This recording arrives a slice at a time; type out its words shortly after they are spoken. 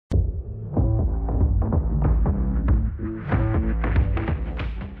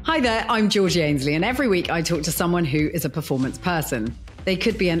Hi there, I'm Georgie Ainslie, and every week I talk to someone who is a performance person. They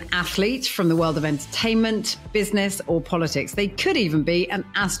could be an athlete from the world of entertainment, business, or politics. They could even be an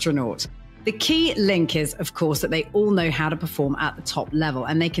astronaut. The key link is, of course, that they all know how to perform at the top level,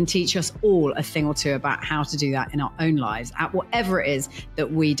 and they can teach us all a thing or two about how to do that in our own lives at whatever it is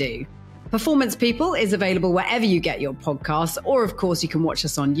that we do. Performance People is available wherever you get your podcasts, or of course you can watch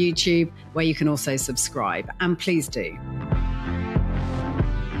us on YouTube, where you can also subscribe, and please do.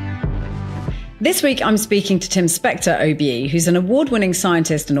 This week, I'm speaking to Tim Spector OBE, who's an award-winning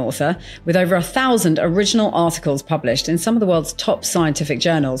scientist and author with over 1,000 original articles published in some of the world's top scientific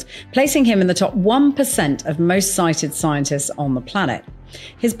journals, placing him in the top 1% of most cited scientists on the planet.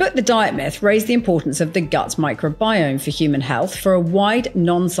 His book, The Diet Myth, raised the importance of the gut microbiome for human health for a wide,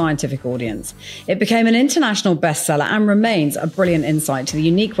 non-scientific audience. It became an international bestseller and remains a brilliant insight to the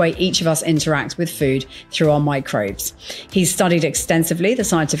unique way each of us interacts with food through our microbes. He's studied extensively the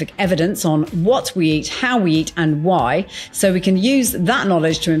scientific evidence on what we eat, how we eat, and why, so we can use that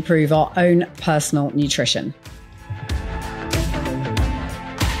knowledge to improve our own personal nutrition.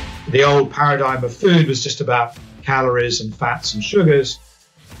 The old paradigm of food was just about calories and fats and sugars.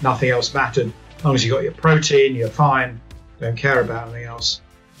 Nothing else mattered. As long as you got your protein, you're fine. Don't care about anything else.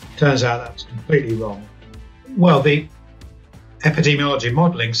 Turns out that's completely wrong. Well, the epidemiology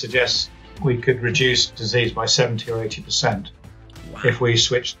modelling suggests we could reduce disease by 70 or 80% if we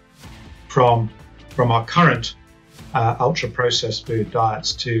switched from our current ultra-processed food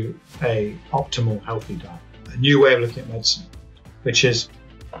diets to a optimal healthy diet. A new way of looking at medicine, which is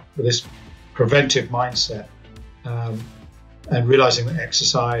with this preventive mindset, and realizing that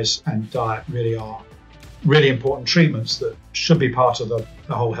exercise and diet really are really important treatments that should be part of the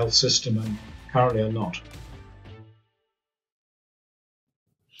whole health system and currently are not.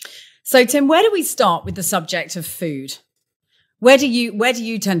 So, Tim, where do we start with the subject of food? Where do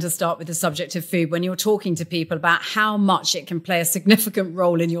you tend to start with the subject of food when you're talking to people about how much it can play a significant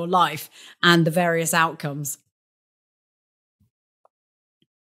role in your life and the various outcomes?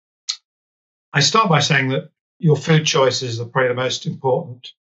 I start by saying that your food choices are probably the most important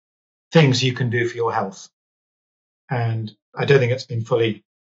things you can do for your health. And I don't think it's been fully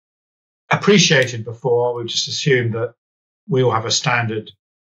appreciated before. We've just assumed that we all have a standard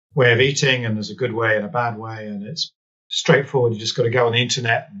way of eating, and there's a good way and a bad way, and it's straightforward. You just got to go on the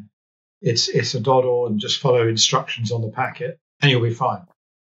internet, and it's a doddle, and just follow instructions on the packet, and you'll be fine.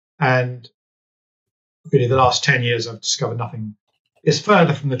 And really, the last 10 years, I've discovered nothing is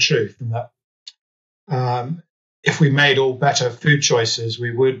further from the truth than that. If we made all better food choices, we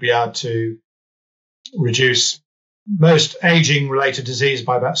would be able to reduce most aging-related disease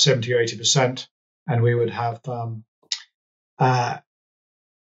by about 70 or 80%, and we would have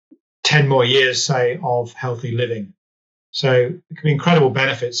 10 more years, say, of healthy living. So it could be incredible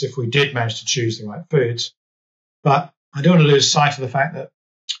benefits if we did manage to choose the right foods. But I don't want to lose sight of the fact that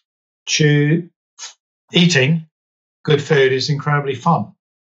eating good food is incredibly fun.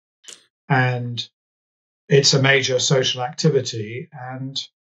 And it's a major social activity, and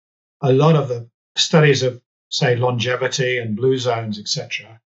a lot of the studies of, say, longevity and blue zones,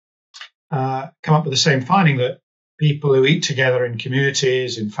 etc., come up with the same finding that people who eat together in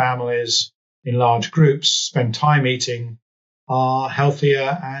communities, in families, in large groups, spend time eating, are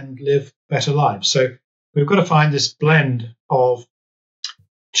healthier and live better lives. So we've got to find this blend of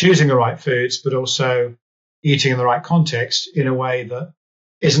choosing the right foods, but also eating in the right context in a way that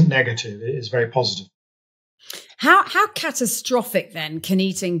isn't negative. It is very positive. How catastrophic then can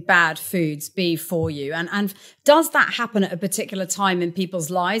eating bad foods be for you? And does that happen at a particular time in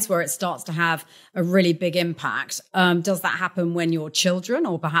people's lives where it starts to have a really big impact? Does that happen when you're children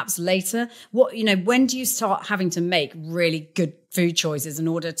or perhaps later? When do you start having to make really good food choices in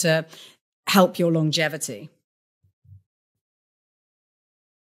order to help your longevity?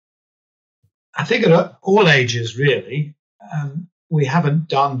 I think at all ages, really. We haven't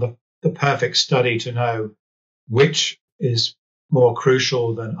done the perfect study to know which is more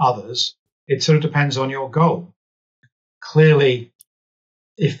crucial than others. It sort of depends on your goal. Clearly,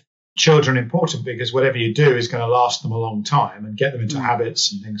 if children are important because whatever you do is going to last them a long time and get them into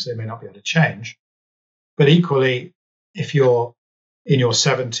habits and things they may not be able to change. But equally, if you're in your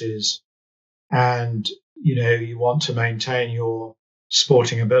 70s and you want to maintain your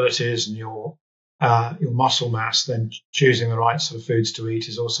sporting abilities and your muscle mass, then choosing the right sort of foods to eat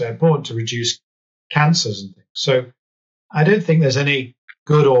is also important to reduce cancers and things. So I don't think there's any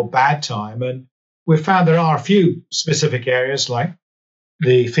good or bad time. And we've found there are a few specific areas like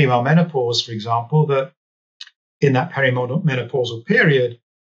the female menopause, for example, that in that perimenopausal period,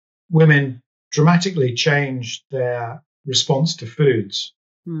 women dramatically change their response to foods.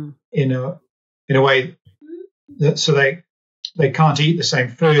 in a way that so they can't eat the same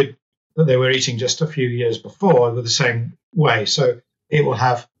food that they were eating just a few years before with the same way. So it will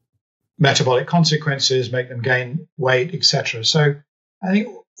have metabolic consequences, make them gain weight, etc. So I think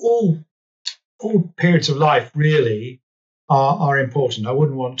all periods of life really are important. I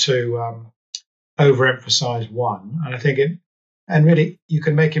wouldn't want to overemphasize one, and I think really you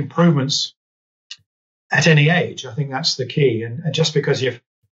can make improvements at any age. I think that's the key. And just because you've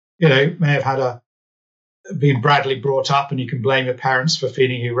may have been badly brought up and you can blame your parents for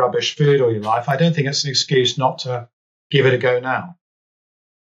feeding you rubbish food all your life, I don't think it's an excuse not to give it a go now.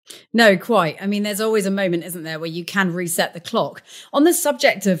 No, quite. I mean, there's always a moment, isn't there, where you can reset the clock. On the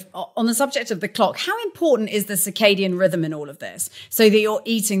subject of the clock, how important is the circadian rhythm in all of this, so that you're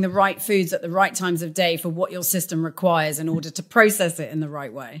eating the right foods at the right times of day for what your system requires in order to process it in the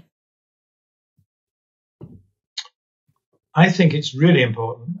right way? I think it's really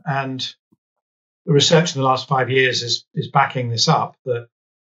important, and the research in the last 5 years is backing this up, that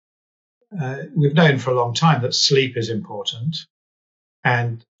we've known for a long time that sleep is important.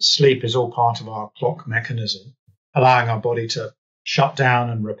 And sleep is all part of our clock mechanism, allowing our body to shut down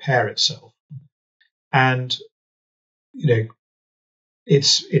and repair itself. And,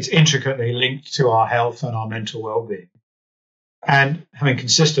 it's intricately linked to our health and our mental well-being. And having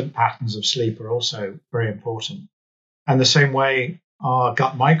consistent patterns of sleep are also very important. And the same way, our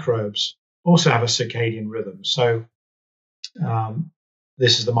gut microbes also have a circadian rhythm. So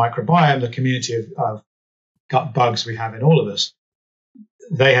this is the microbiome, the community of gut bugs we have in all of us.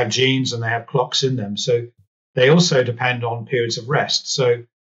 They have genes and they have clocks in them. So they also depend on periods of rest. So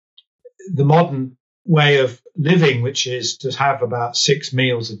the modern way of living, which is to have about 6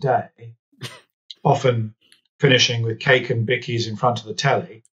 meals a day, often finishing with cake and bickies in front of the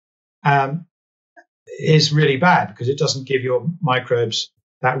telly, is really bad because it doesn't give your microbes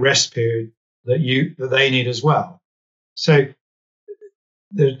that rest period that they need as well. So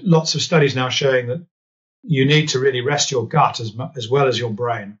there's lots of studies now showing that you need to really rest your gut as well as your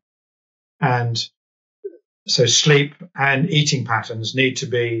brain. And so sleep and eating patterns need to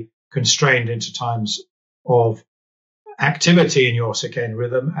be constrained into times of activity in your circadian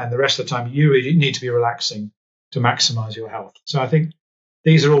rhythm, and the rest of the time you really need to be relaxing to maximize your health. So I think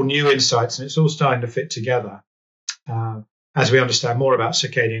these are all new insights, and it's all starting to fit together. As we understand more about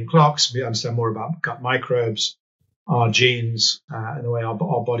circadian clocks, we understand more about gut microbes, our genes, and the way our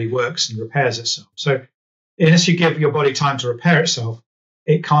body works and repairs itself. So unless you give your body time to repair itself,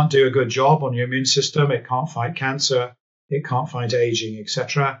 it can't do a good job on your immune system. It can't fight cancer. It can't fight aging,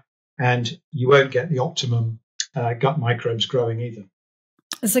 etc. And you won't get the optimum gut microbes growing either.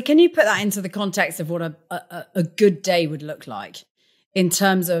 So can you put that into the context of what a good day would look like in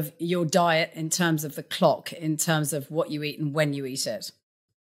terms of your diet, in terms of the clock, in terms of what you eat and when you eat it?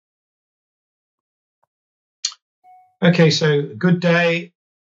 Okay, so a good day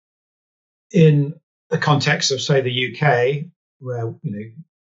in the context of, say, the UK, where,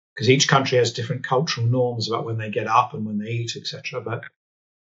 because each country has different cultural norms about when they get up and when they eat, etc. But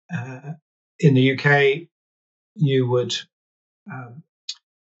in the UK, you would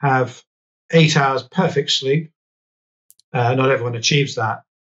have 8 hours perfect sleep. Not everyone achieves that.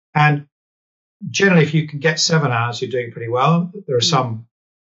 And generally, if you can get 7 hours, you're doing pretty well. There are some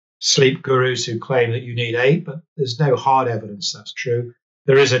sleep gurus who claim that you need 8, but there's no hard evidence that's true.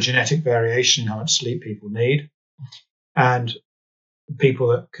 There is a genetic variation in how much sleep people need. And people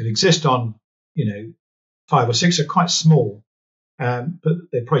that could exist on, 5 or 6 are quite small, but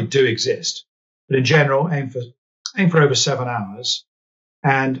they probably do exist. But in general, aim for over 7 hours,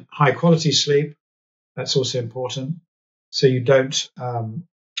 and high quality sleep. That's also important. So you don't,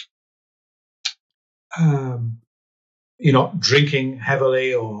 you're not drinking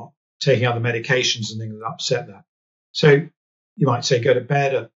heavily or taking other medications and things that upset that. So you might say go to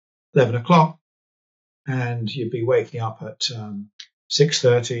bed at 11 o'clock and you'd be waking up at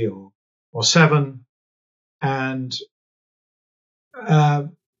 6:30 or 7. And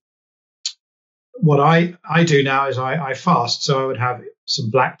what I do now is I fast. So I would have some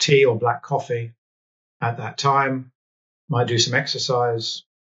black tea or black coffee at that time, might do some exercise,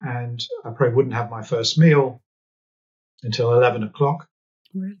 and I probably wouldn't have my first meal until 11 o'clock.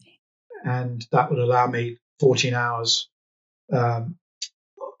 Really? And that would allow me 14 hours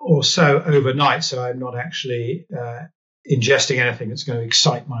or so overnight, so I'm not actually ingesting anything that's going to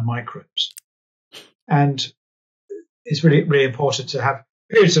excite my microbes. And it's really, really important to have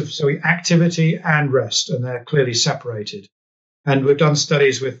periods of activity and rest, and they're clearly separated. And we've done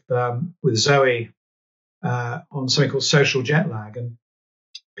studies with Zoe on something called social jet lag, and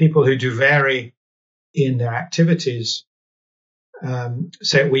people who do vary in their activities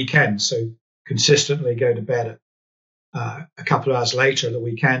say at weekends. So consistently go to bed a couple of hours later at the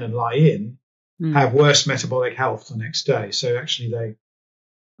weekend and lie in, have worse metabolic health the next day. So actually they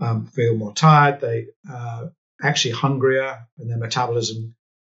feel more tired, they actually hungrier, and their metabolism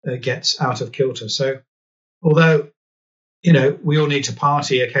gets out of kilter. So although, we all need to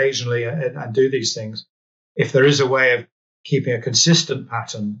party occasionally and do these things, if there is a way of keeping a consistent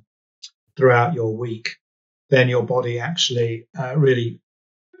pattern throughout your week, then your body actually really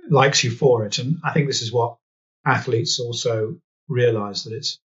likes you for it. And I think this is what athletes also realize, that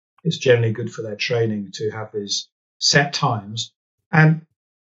it's generally good for their training to have these set times. And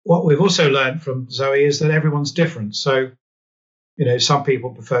what we've also learned from Zoe is that everyone's different. So, some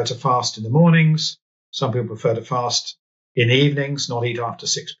people prefer to fast in the mornings. Some people prefer to fast in the evenings, not eat after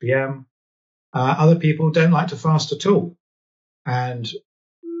 6 p.m. Other people don't like to fast at all, and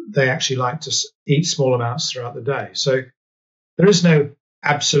they actually like to eat small amounts throughout the day. So there is no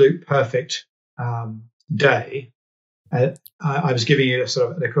absolute perfect day. I was giving you a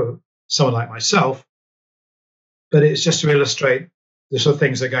sort of someone like myself, but it's just to illustrate the sort of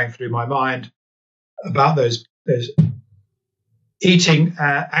things that are going through my mind about those eating,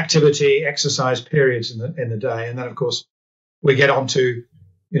 activity, exercise periods in the day. And then, of course, we get on to,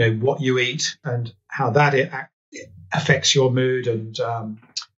 what you eat and how that affects your mood and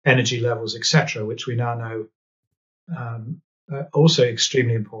energy levels, etc., which we now know are also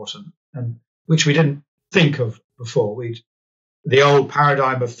extremely important, and which we didn't think of before. The old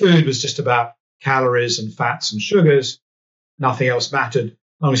paradigm of food was just about calories and fats and sugars. Nothing else mattered. As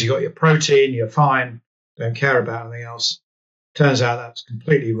long as you got your protein, you're fine. Don't care about anything else. Turns out that's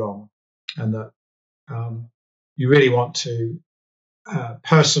completely wrong, and that you really want to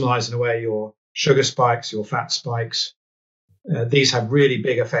personalize in a way your sugar spikes, your fat spikes. These have really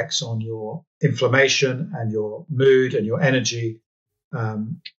big effects on your inflammation and your mood and your energy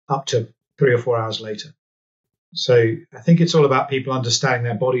up to 3 or 4 hours later. So I think it's all about people understanding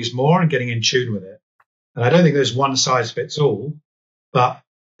their bodies more and getting in tune with it. And I don't think there's one size fits all, but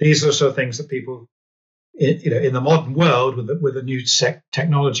these are the sort of things that people, in the modern world with the new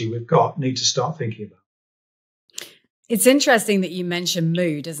technology we've got, need to start thinking about. It's interesting that you mention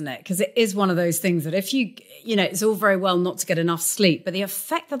mood, isn't it? Because it is one of those things that if it's all very well not to get enough sleep, but the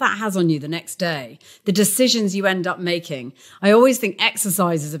effect that has on you the next day, the decisions you end up making. I always think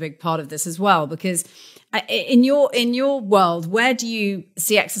exercise is a big part of this as well, because in your world, where do you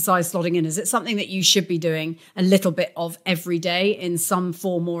see exercise slotting in? Is it something that you should be doing a little bit of every day in some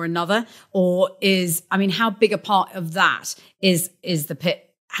form or another? Or how big a part of that is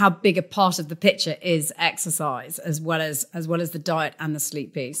how big a part of the picture is exercise as well as the diet and the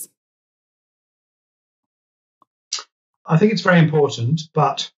sleep piece? I think it's very important,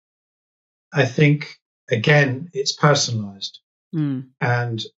 but I think, again, it's personalized.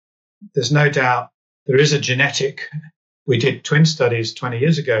 And there's no doubt there is a genetic. We did twin studies 20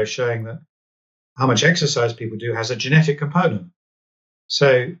 years ago showing that how much exercise people do has a genetic component.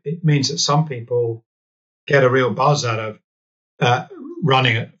 So it means that some people get a real buzz out of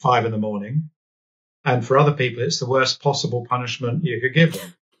running at 5 a.m, and for other people it's the worst possible punishment you could give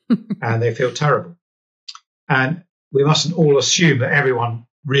them, and they feel terrible. And we mustn't all assume that everyone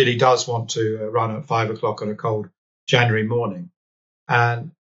really does want to run at 5 o'clock on a cold January morning.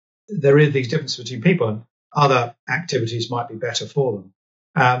 And there is these differences between people, and other activities might be better for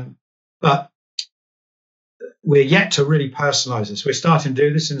them. But we're yet to really personalize this. We're starting to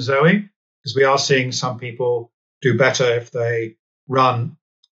do this in Zoe, because we are seeing some people do better if they run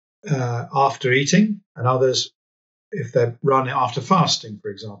after eating, and others if they run after fasting, for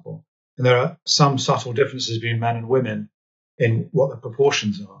example. And there are some subtle differences between men and women in what the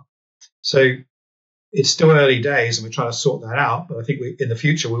proportions are. So it's still early days, and we're trying to sort that out. But I think in the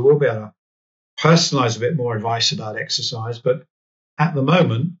future we will be able to personalize a bit more advice about exercise. But at the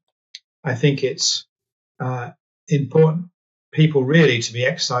moment, I think it's important people really to be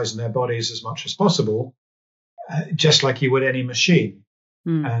exercising their bodies as much as possible, just like you would any machine.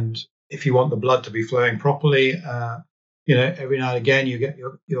 And if you want the blood to be flowing properly, every now and again you get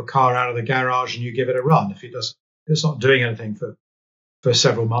your car out of the garage and you give it a run. If it's not doing anything for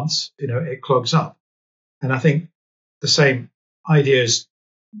several months, it clogs up. And I think the same idea is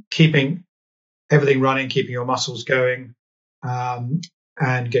keeping everything running, keeping your muscles going, and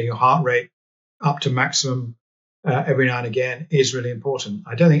getting your heart rate up to maximum every now and again is really important.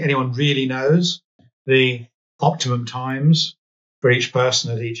 I don't think anyone really knows the optimum times for each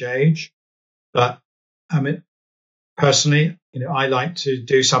person at each age. But personally, I like to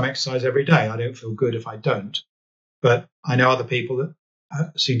do some exercise every day. I don't feel good if I don't. But I know other people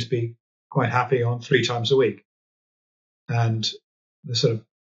that seem to be quite happy on 3 times a week. And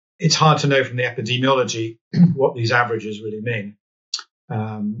it's hard to know from the epidemiology what these averages really mean.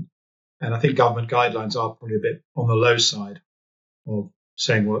 And I think government guidelines are probably a bit on the low side of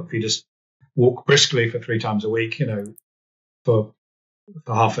saying, well, if you just walk briskly for 3 times a week, for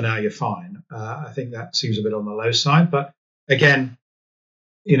half an hour, you're fine. I think that seems a bit on the low side. But again,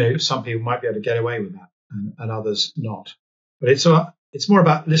 some people might be able to get away with that and others not. But it's more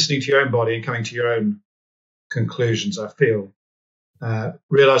about listening to your own body and coming to your own conclusions, I feel.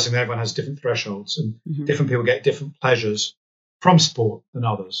 Realizing that everyone has different thresholds and different people get different pleasures from sport than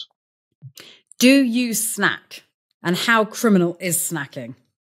others. Do you snack? And how criminal is snacking?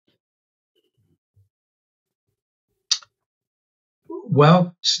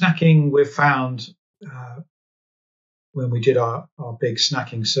 Well, snacking, we've found when we did our big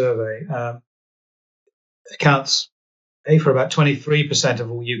snacking survey, accounts for about 23%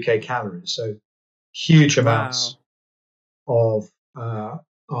 of all UK calories. So huge amounts of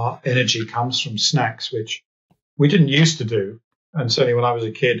our energy comes from snacks, which we didn't used to do. And certainly when I was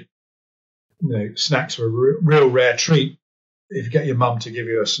a kid, snacks were a real rare treat. If you get your mum to give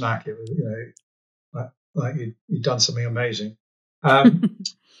you a snack, it was, like you'd done something amazing.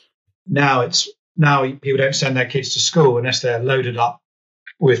 Now people don't send their kids to school unless they're loaded up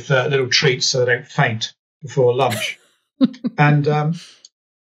with little treats so they don't faint before lunch. And the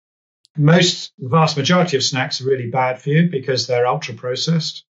vast majority of snacks are really bad for you because they're ultra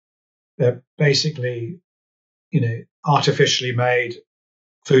processed. They're basically, artificially made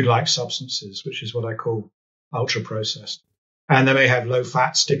food-like substances, which is what I call ultra processed. And they may have low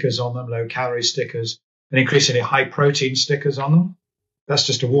fat stickers on them, low calorie stickers, and increasingly high protein stickers on them. That's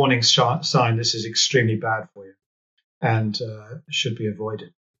just a warning sign. This is extremely bad for you and should be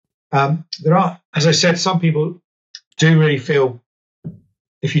avoided. There are, as I said, some people do really feel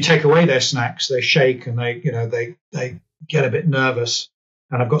if you take away their snacks, they shake and they get a bit nervous.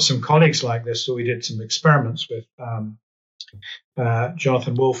 And I've got some colleagues like this, so we did some experiments with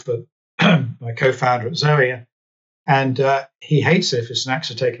Jonathan Wolfe, my co-founder at Zoe, and he hates it if his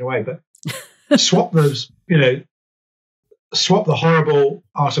snacks are taken away. But swap those, swap the horrible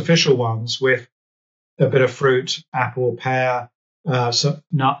artificial ones with a bit of fruit, apple, pear, some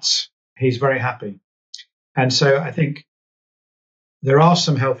nuts. He's very happy. And so I think there are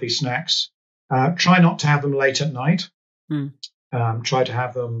some healthy snacks. Try not to have them late at night. Try to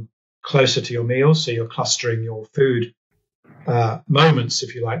have them closer to your meals, so you're clustering your food moments,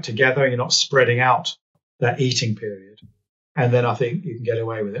 if you like, together. You're not spreading out that eating period. And then I think you can get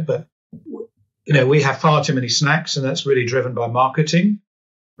away with it. But, we have far too many snacks, and that's really driven by marketing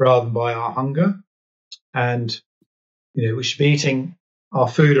rather than by our hunger. And, we should be eating our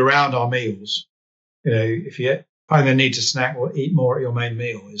food around our meals. If you find the need to snack, or eat more at your main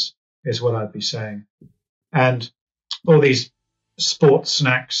meal is what I'd be saying. And all these sports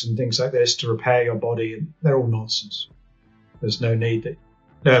snacks and things like this to repair your body, they're all nonsense. There's no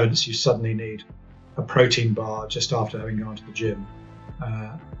evidence you suddenly need a protein bar just after having gone to the gym.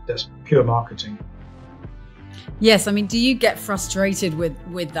 That's pure marketing. Yes, I mean, do you get frustrated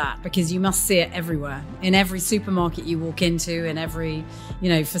with that? Because you must see it everywhere, in every supermarket you walk into, in every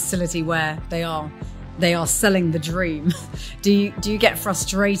facility where they are selling the dream. Do you get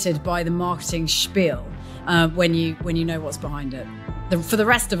frustrated by the marketing spiel when you know what's behind it? For the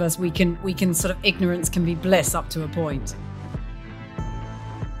rest of us, we can sort of, ignorance can be bliss up to a point.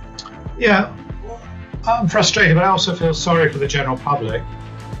 Yeah, I'm frustrated, but I also feel sorry for the general public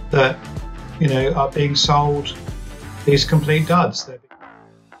that are being sold these complete duds.